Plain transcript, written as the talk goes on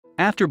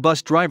After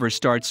bus drivers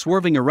start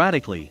swerving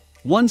erratically,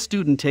 one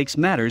student takes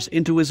matters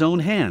into his own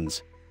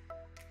hands.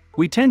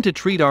 We tend to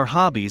treat our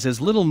hobbies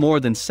as little more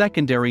than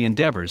secondary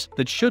endeavors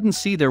that shouldn't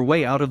see their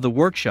way out of the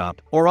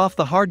workshop or off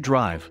the hard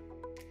drive.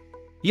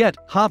 Yet,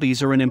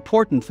 hobbies are an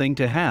important thing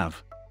to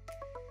have.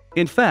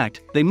 In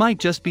fact, they might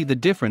just be the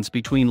difference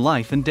between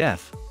life and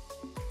death.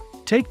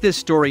 Take this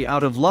story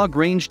out of La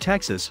Grange,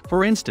 Texas,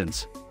 for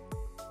instance.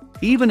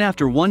 Even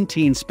after one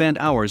teen spent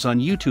hours on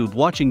YouTube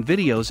watching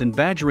videos and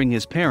badgering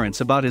his parents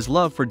about his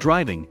love for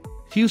driving,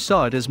 few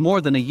saw it as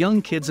more than a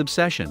young kid's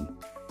obsession.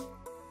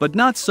 But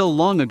not so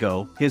long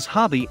ago, his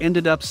hobby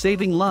ended up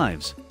saving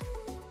lives.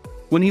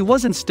 When he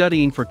wasn't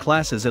studying for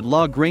classes at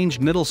La Grange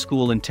Middle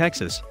School in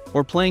Texas,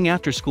 or playing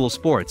after-school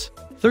sports,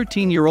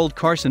 13-year-old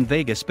Carson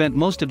Vega spent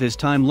most of his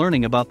time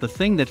learning about the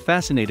thing that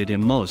fascinated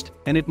him most,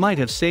 and it might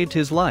have saved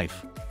his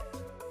life.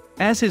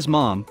 As his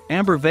mom,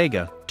 Amber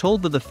Vega,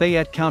 told the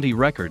Fayette County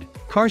Record,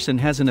 Carson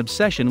has an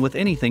obsession with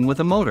anything with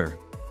a motor.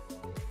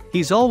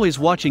 He's always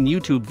watching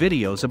YouTube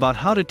videos about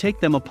how to take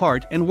them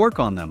apart and work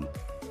on them.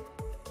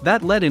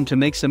 That led him to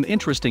make some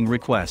interesting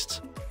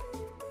requests.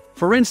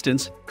 For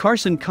instance,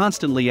 Carson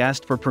constantly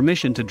asked for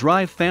permission to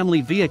drive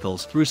family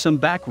vehicles through some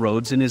back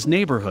roads in his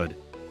neighborhood.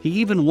 He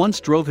even once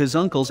drove his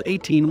uncle's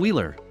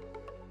 18-wheeler.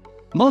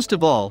 Most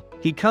of all,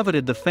 he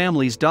coveted the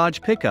family's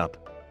Dodge pickup.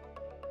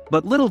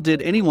 But little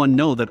did anyone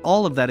know that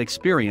all of that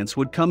experience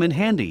would come in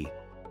handy.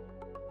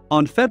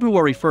 On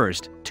February 1,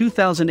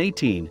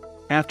 2018,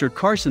 after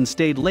Carson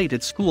stayed late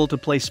at school to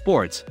play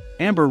sports,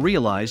 Amber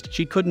realized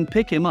she couldn't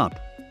pick him up.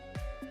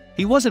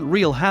 He wasn't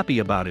real happy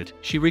about it,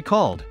 she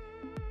recalled.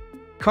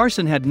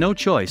 Carson had no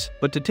choice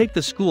but to take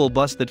the school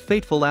bus that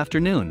fateful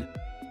afternoon.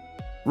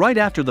 Right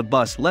after the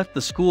bus left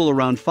the school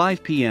around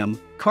 5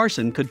 p.m.,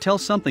 Carson could tell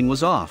something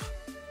was off.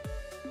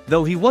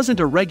 Though he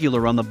wasn't a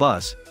regular on the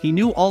bus, he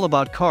knew all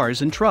about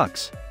cars and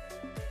trucks.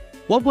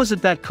 What was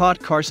it that caught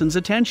Carson's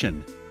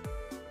attention?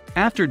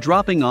 After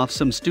dropping off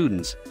some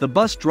students, the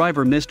bus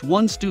driver missed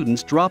one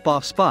student's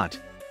drop-off spot.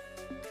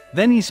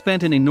 Then he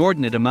spent an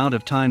inordinate amount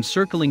of time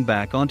circling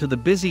back onto the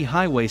busy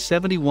Highway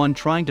 71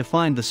 trying to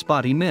find the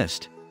spot he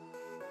missed.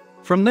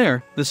 From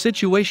there, the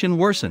situation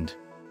worsened.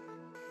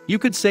 You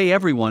could say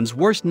everyone's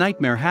worst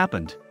nightmare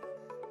happened.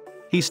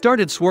 He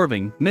started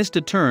swerving, missed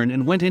a turn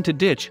and went into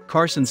ditch,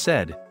 Carson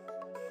said.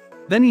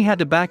 Then he had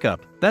to back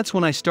up, that's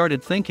when I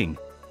started thinking.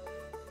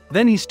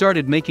 Then he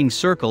started making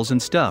circles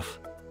and stuff.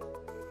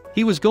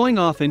 He was going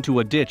off into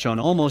a ditch on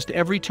almost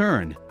every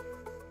turn.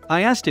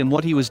 I asked him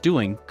what he was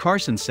doing,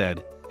 Carson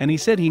said, and he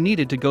said he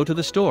needed to go to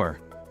the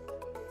store.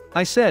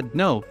 I said,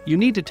 no, you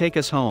need to take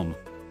us home.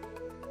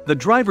 The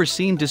driver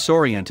seemed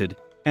disoriented,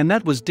 and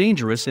that was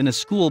dangerous in a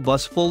school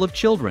bus full of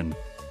children.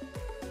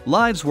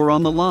 Lives were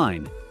on the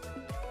line.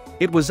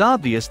 It was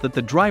obvious that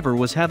the driver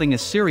was having a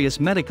serious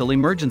medical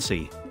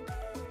emergency.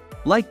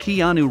 Like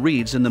Keanu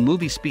Reeves in the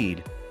movie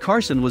Speed,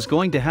 Carson was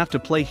going to have to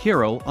play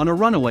hero on a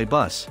runaway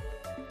bus.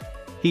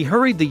 He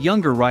hurried the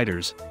younger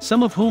riders,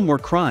 some of whom were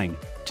crying,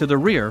 to the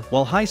rear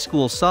while high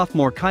school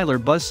sophomore Kyler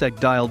Buzzsec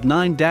dialed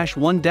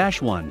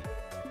 9-1-1.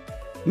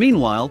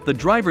 Meanwhile, the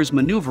driver's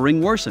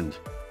maneuvering worsened.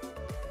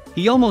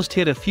 He almost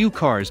hit a few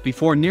cars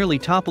before nearly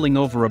toppling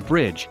over a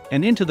bridge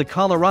and into the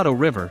Colorado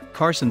River,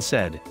 Carson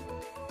said.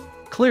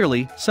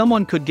 Clearly,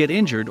 someone could get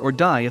injured or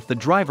die if the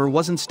driver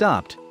wasn't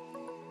stopped.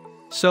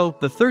 So,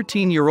 the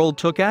 13-year-old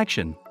took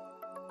action.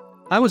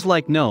 I was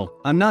like, no,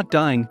 I'm not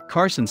dying,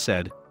 Carson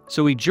said,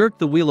 so he jerked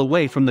the wheel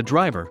away from the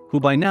driver, who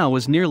by now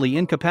was nearly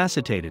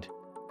incapacitated.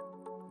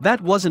 That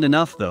wasn't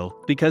enough though,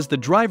 because the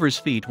driver's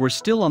feet were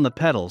still on the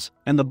pedals,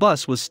 and the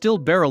bus was still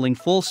barreling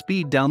full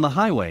speed down the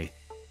highway.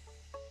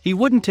 He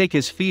wouldn't take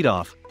his feet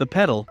off the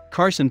pedal,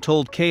 Carson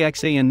told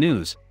KXAN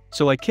News,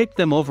 so I kicked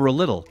them over a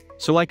little,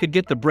 so I could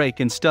get the brake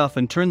and stuff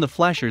and turn the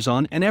flashers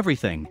on and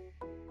everything.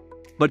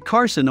 But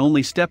Carson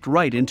only stepped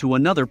right into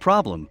another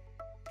problem.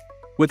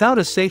 Without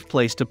a safe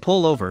place to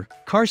pull over,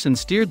 Carson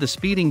steered the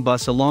speeding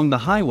bus along the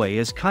highway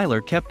as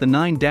Kyler kept the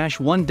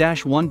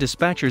 9-1-1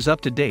 dispatchers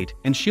up to date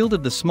and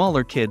shielded the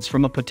smaller kids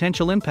from a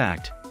potential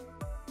impact.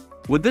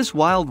 Would this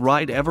wild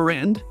ride ever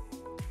end?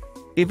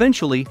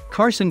 Eventually,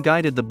 Carson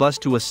guided the bus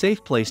to a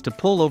safe place to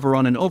pull over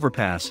on an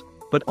overpass,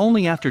 but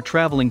only after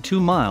traveling 2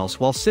 miles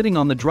while sitting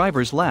on the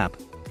driver's lap.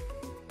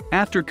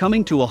 After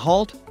coming to a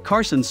halt,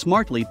 Carson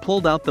smartly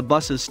pulled out the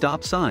bus's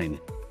stop sign.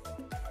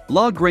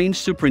 La Grange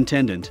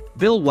Superintendent,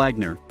 Bill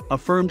Wagner,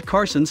 affirmed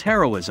Carson's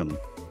heroism.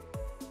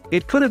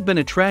 It could have been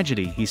a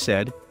tragedy, he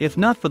said, if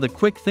not for the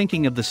quick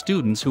thinking of the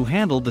students who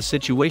handled the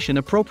situation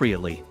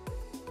appropriately.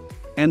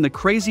 And the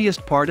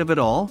craziest part of it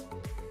all?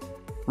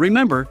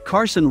 Remember,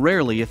 Carson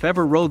rarely if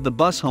ever rode the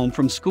bus home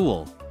from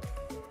school.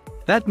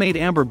 That made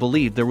Amber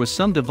believe there was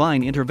some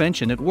divine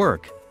intervention at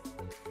work.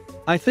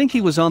 I think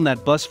he was on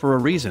that bus for a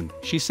reason,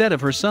 she said of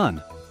her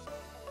son.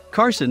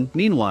 Carson,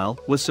 meanwhile,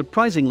 was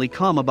surprisingly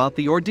calm about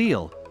the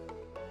ordeal.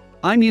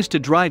 I'm used to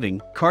driving,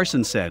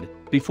 Carson said,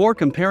 before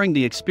comparing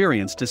the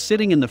experience to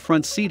sitting in the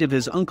front seat of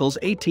his uncle's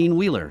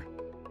 18-wheeler.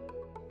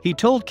 He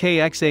told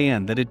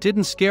KXAN that it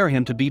didn't scare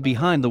him to be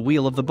behind the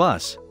wheel of the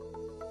bus.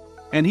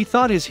 and he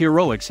thought his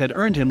heroics had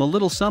earned him a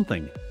little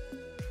something.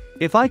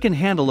 "If I can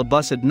handle a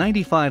bus at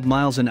 95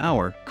 miles an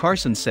hour,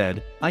 Carson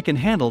said, I can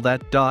handle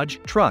that Dodge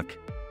truck."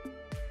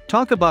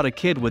 Talk about a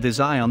kid with his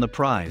eye on the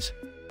prize.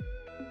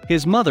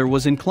 His mother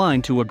was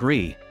inclined to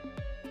agree.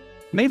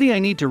 "Maybe I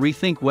need to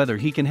rethink whether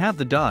he can have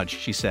the Dodge,"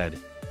 she said.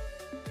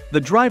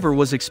 The driver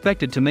was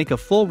expected to make a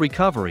full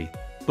recovery,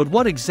 but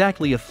what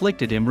exactly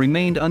afflicted him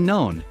remained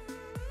unknown.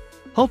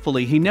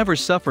 Hopefully he never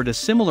suffered a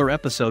similar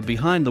episode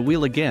behind the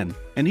wheel again,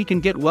 and he can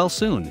get well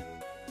soon.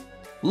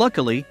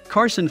 Luckily,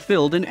 Carson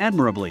filled in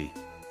admirably.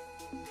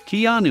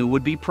 Keanu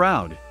would be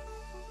proud.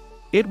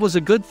 It was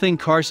a good thing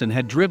Carson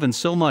had driven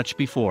so much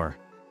before.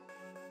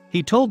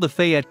 He told the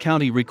Fayette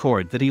County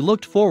Record that he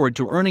looked forward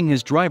to earning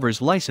his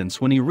driver's license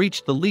when he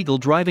reached the legal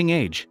driving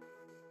age.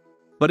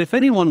 But if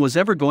anyone was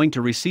ever going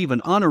to receive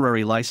an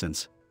honorary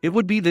license, it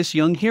would be this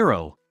young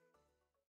hero.